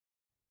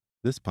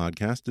This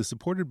podcast is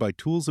supported by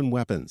Tools and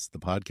Weapons, the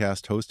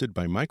podcast hosted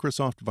by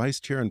Microsoft Vice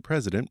Chair and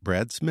President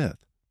Brad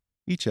Smith.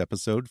 Each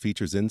episode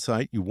features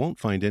insight you won't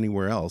find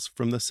anywhere else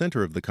from the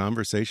center of the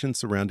conversation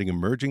surrounding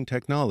emerging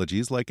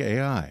technologies like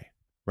AI.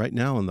 Right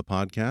now on the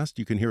podcast,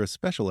 you can hear a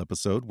special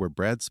episode where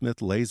Brad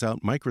Smith lays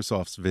out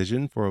Microsoft's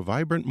vision for a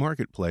vibrant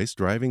marketplace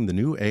driving the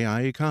new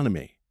AI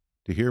economy.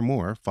 To hear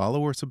more,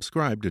 follow or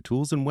subscribe to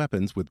Tools and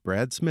Weapons with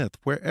Brad Smith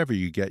wherever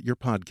you get your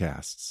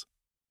podcasts.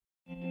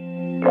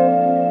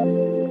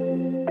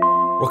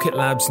 Rocket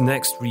Lab's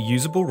next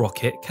reusable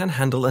rocket can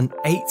handle an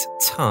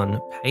 8-ton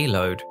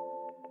payload.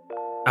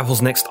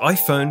 Apple's next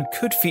iPhone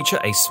could feature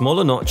a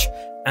smaller notch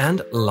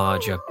and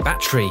larger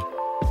battery.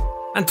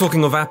 And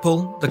talking of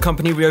Apple, the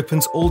company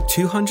reopens all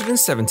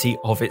 270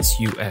 of its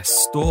US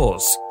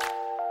stores.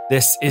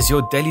 This is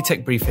your Daily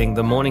Tech Briefing,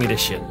 the morning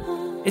edition.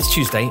 It's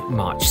Tuesday,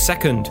 March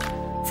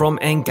 2nd. From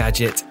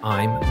Engadget,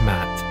 I'm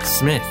Matt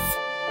Smith.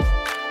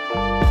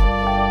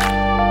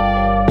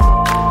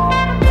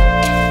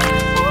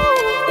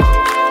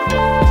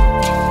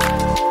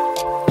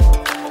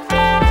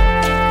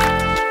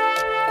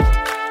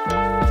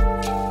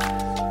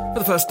 For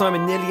the first time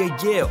in nearly a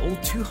year, all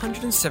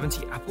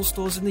 270 Apple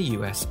stores in the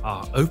US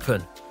are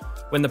open.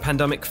 When the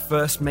pandemic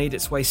first made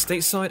its way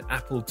stateside,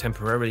 Apple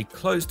temporarily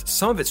closed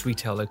some of its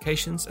retail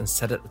locations and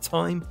said at the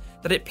time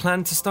that it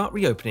planned to start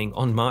reopening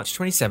on March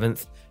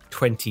 27th,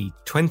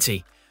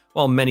 2020.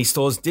 While many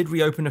stores did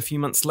reopen a few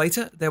months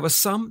later, there were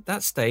some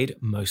that stayed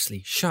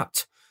mostly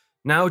shut.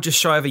 Now, just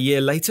shy of a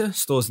year later,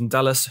 stores in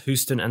Dallas,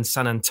 Houston, and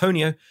San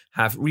Antonio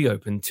have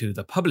reopened to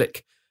the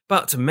public.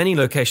 But many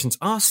locations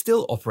are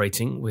still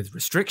operating with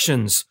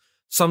restrictions.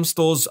 Some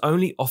stores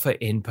only offer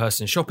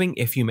in-person shopping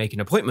if you make an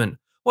appointment,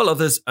 while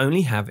others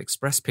only have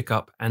express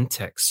pickup and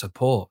tech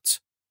support.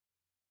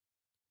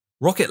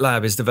 Rocket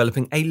Lab is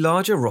developing a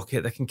larger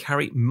rocket that can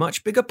carry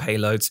much bigger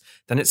payloads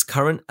than its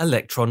current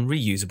Electron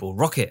reusable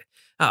rocket.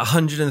 At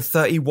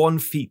 131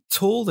 feet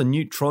tall, the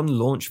Neutron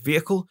launch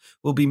vehicle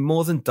will be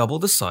more than double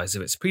the size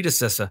of its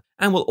predecessor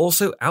and will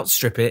also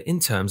outstrip it in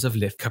terms of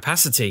lift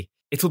capacity.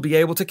 It will be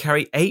able to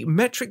carry 8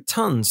 metric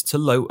tons to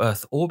low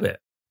Earth orbit.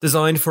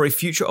 Designed for a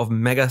future of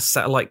mega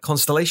satellite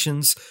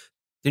constellations,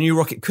 the new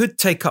rocket could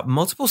take up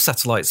multiple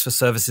satellites for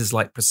services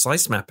like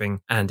precise mapping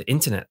and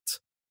internet.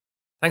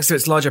 Thanks to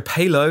its larger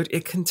payload,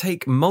 it can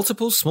take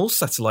multiple small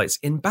satellites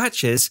in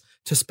batches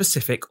to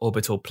specific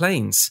orbital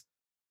planes.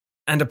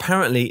 And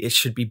apparently, it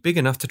should be big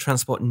enough to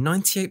transport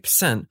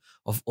 98%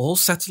 of all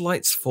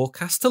satellites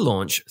forecast to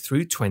launch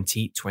through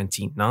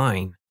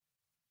 2029.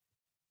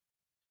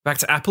 Back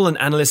to Apple, and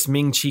analyst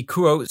Ming-Chi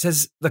Kuo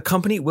says the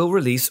company will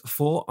release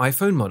 4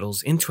 iPhone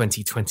models in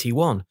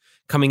 2021,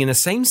 coming in the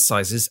same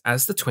sizes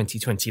as the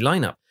 2020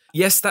 lineup.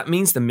 Yes, that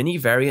means the mini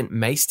variant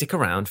may stick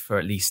around for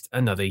at least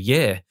another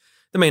year.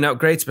 The main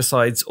upgrades,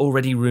 besides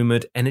already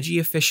rumored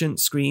energy-efficient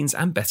screens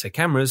and better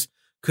cameras,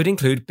 could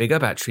include bigger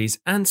batteries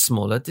and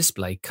smaller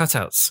display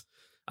cutouts.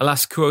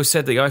 Alas, Kuo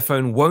said the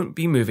iPhone won't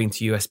be moving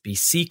to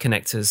USB-C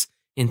connectors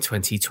in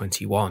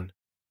 2021.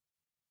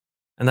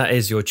 And that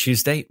is your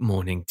Tuesday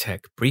morning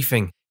tech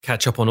briefing.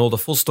 Catch up on all the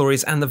full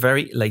stories and the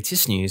very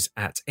latest news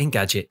at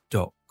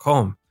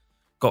Engadget.com.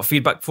 Got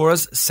feedback for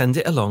us? Send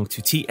it along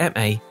to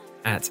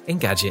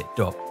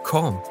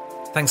tma@engadget.com.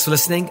 Thanks for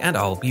listening, and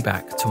I'll be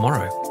back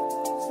tomorrow.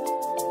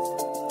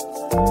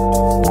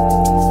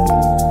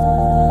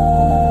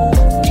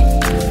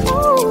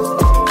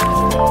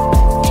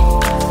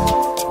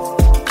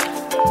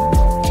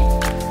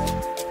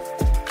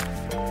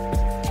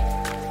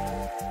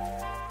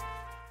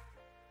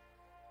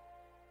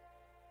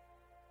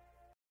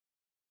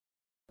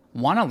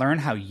 Want to learn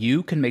how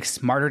you can make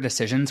smarter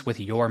decisions with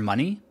your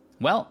money?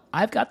 Well,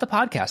 I've got the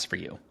podcast for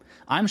you.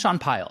 I'm Sean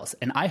Piles,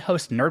 and I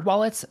host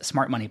NerdWallet's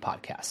Smart Money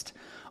Podcast.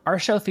 Our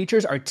show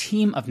features our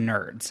team of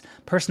nerds,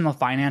 personal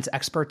finance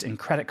experts in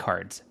credit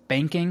cards,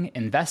 banking,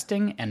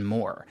 investing, and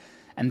more.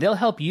 And they'll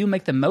help you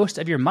make the most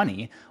of your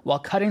money while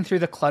cutting through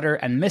the clutter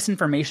and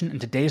misinformation in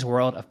today's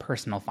world of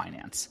personal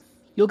finance.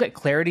 You'll get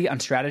clarity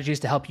on strategies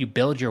to help you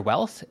build your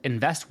wealth,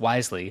 invest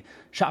wisely,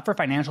 shop for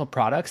financial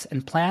products,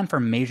 and plan for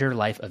major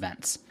life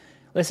events.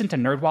 Listen to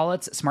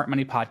NerdWallet's Smart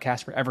Money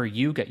Podcast wherever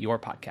you get your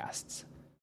podcasts.